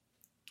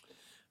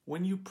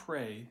When you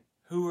pray,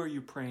 who are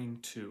you praying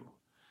to?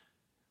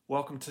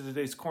 Welcome to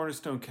today's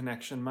Cornerstone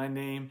Connection. My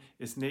name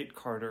is Nate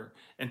Carter,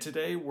 and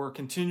today we're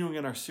continuing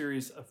in our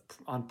series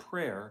on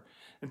prayer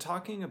and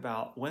talking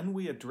about when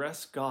we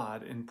address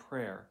God in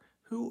prayer.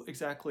 Who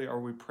exactly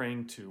are we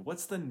praying to?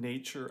 What's the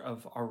nature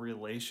of our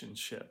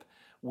relationship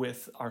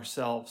with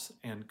ourselves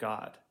and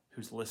God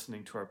who's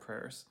listening to our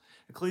prayers?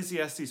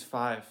 Ecclesiastes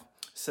 5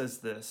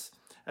 says this: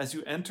 "As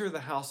you enter the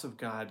house of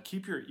God,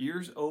 keep your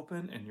ears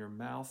open and your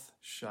mouth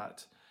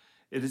shut.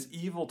 It is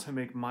evil to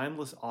make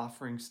mindless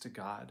offerings to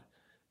God.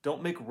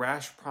 Don't make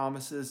rash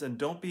promises and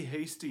don't be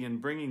hasty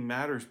in bringing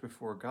matters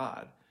before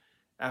God.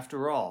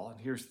 After all," and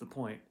here's the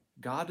point,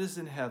 "God is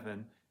in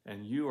heaven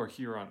and you are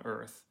here on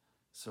earth,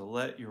 so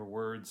let your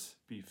words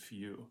be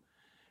few."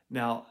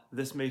 Now,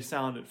 this may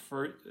sound at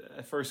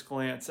first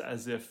glance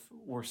as if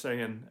we're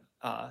saying,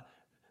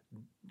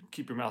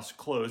 keep your mouth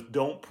closed,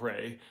 don't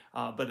pray,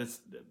 but it's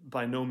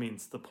by no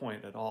means the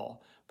point at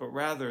all. But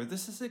rather,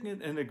 this is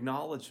an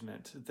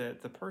acknowledgement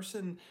that the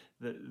person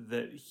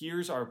that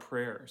hears our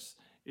prayers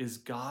is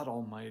God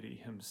Almighty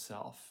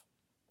Himself.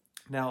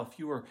 Now, if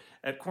you were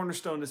at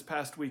Cornerstone this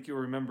past week, you'll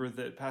remember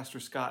that Pastor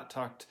Scott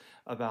talked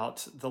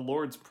about the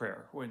Lord's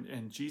Prayer,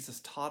 and Jesus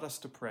taught us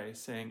to pray,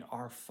 saying,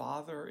 "Our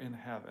Father in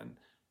heaven,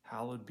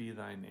 hallowed be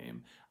thy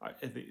name."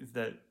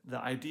 The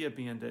idea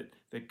being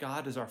that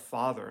God is our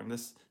Father, and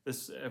this,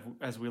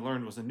 as we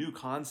learned, was a new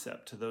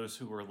concept to those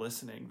who were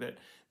listening, that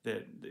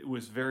it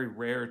was very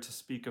rare to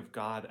speak of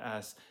God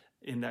as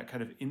in that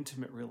kind of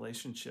intimate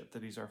relationship,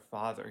 that He's our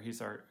Father,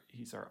 He's our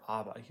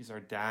Abba, He's our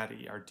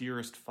Daddy, our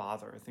dearest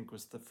Father, I think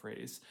was the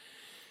phrase.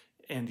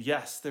 And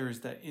yes, there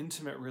is that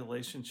intimate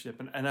relationship,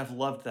 and I've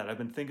loved that. I've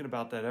been thinking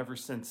about that ever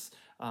since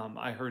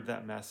I heard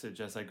that message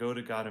as I go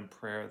to God in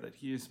prayer, that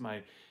He's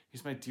my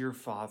dear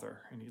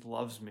Father, and He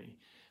loves me,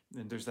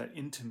 and there's that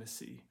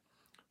intimacy.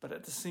 But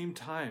at the same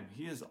time,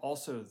 He is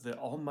also the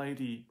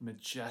almighty,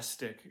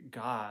 majestic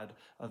God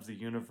of the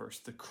universe,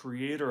 the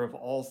creator of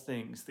all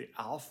things, the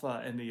Alpha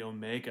and the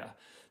Omega,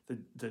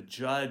 the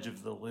judge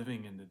of the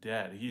living and the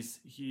dead.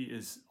 He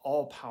is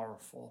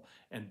all-powerful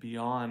and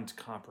beyond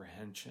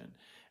comprehension.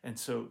 And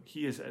so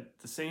He is at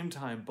the same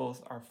time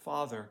both our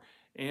Father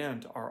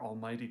and our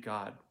almighty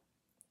God.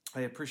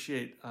 I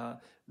appreciate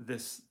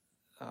this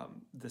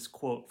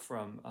quote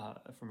from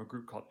a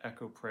group called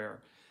Echo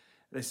Prayer.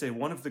 They say,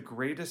 "One of the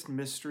greatest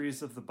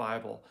mysteries of the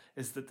Bible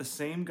is that the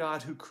same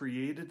God who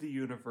created the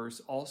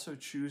universe also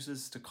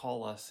chooses to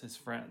call us His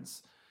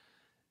friends.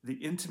 The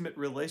intimate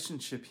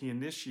relationship He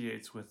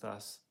initiates with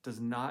us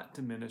does not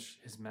diminish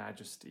His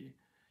majesty.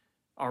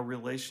 Our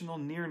relational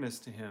nearness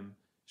to Him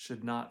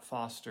should not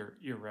foster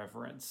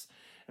irreverence."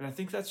 And I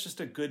think that's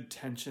just a good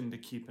tension to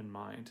keep in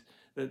mind.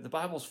 The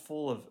Bible's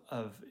full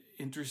of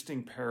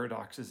interesting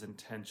paradoxes and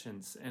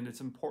tensions, and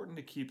it's important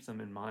to keep them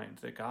in mind,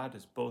 that God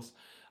is both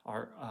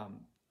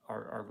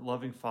our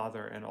loving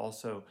Father and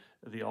also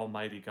the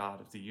almighty God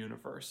of the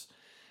universe.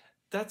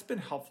 That's been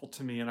helpful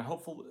to me, and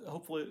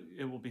hopefully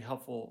it will be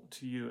helpful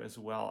to you as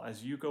well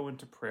as you go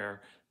into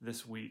prayer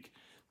this week,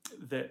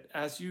 that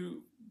as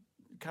you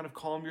kind of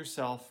calm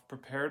yourself,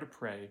 prepare to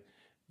pray,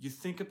 you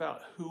think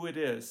about who it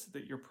is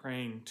that you're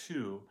praying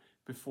to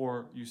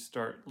before you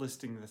start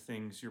listing the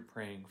things you're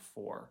praying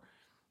for.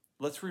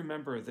 Let's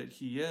remember that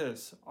He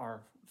is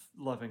our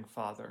loving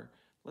Father.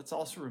 Let's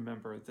also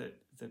remember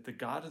that the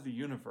God of the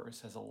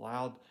universe has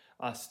allowed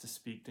us to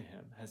speak to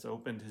Him, has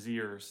opened His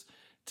ears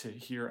to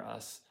hear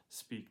us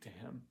speak to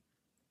Him.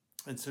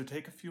 And so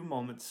take a few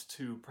moments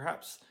to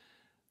perhaps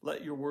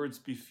let your words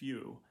be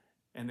few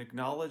and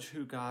acknowledge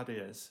who God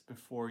is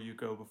before you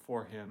go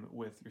before Him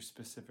with your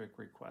specific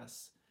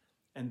requests.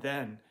 And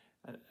then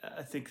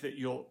I think that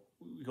you'll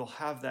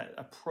have that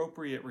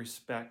appropriate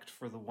respect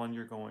for the one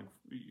you're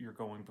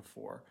going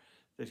before,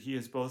 that He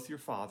is both your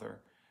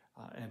Father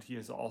and He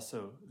is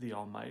also the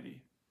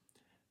Almighty.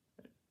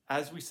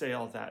 As we say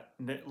all that,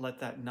 let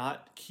that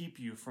not keep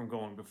you from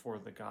going before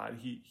the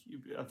God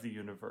of the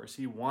universe.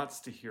 He wants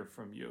to hear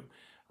from you.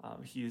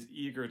 He is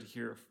eager to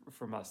hear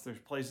from us. There's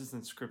places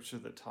in Scripture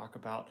that talk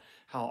about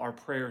how our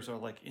prayers are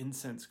like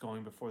incense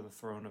going before the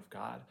throne of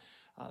God.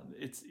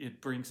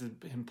 It brings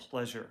Him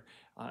pleasure,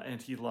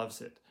 and He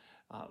loves it.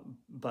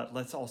 But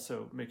let's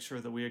also make sure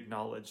that we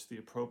acknowledge the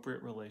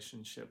appropriate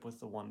relationship with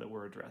the one that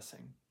we're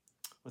addressing.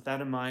 With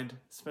that in mind,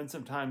 spend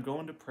some time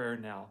going to prayer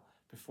now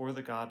before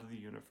the God of the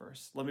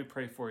universe. Let me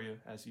pray for you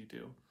as you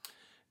do.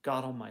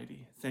 God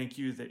Almighty, thank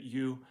You that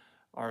You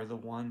are the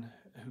one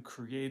who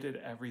created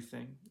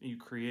everything. You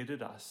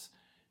created us.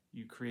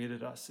 You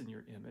created us in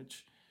Your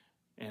image.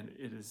 And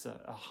it is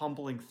a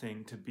humbling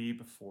thing to be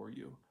before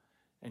You.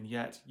 And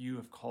yet You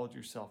have called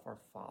Yourself our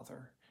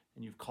Father,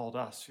 and You've called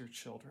us Your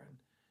children.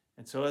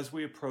 And so as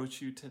we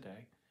approach You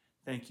today,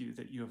 thank You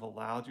that You have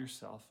allowed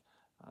Yourself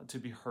to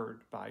be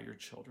heard by Your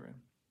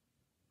children.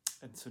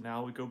 And so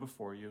now we go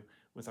before You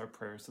with our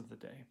prayers of the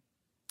day.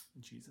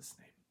 In Jesus'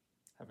 name.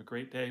 Have a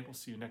great day. We'll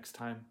see you next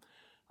time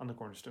on the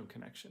Cornerstone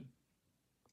Connection.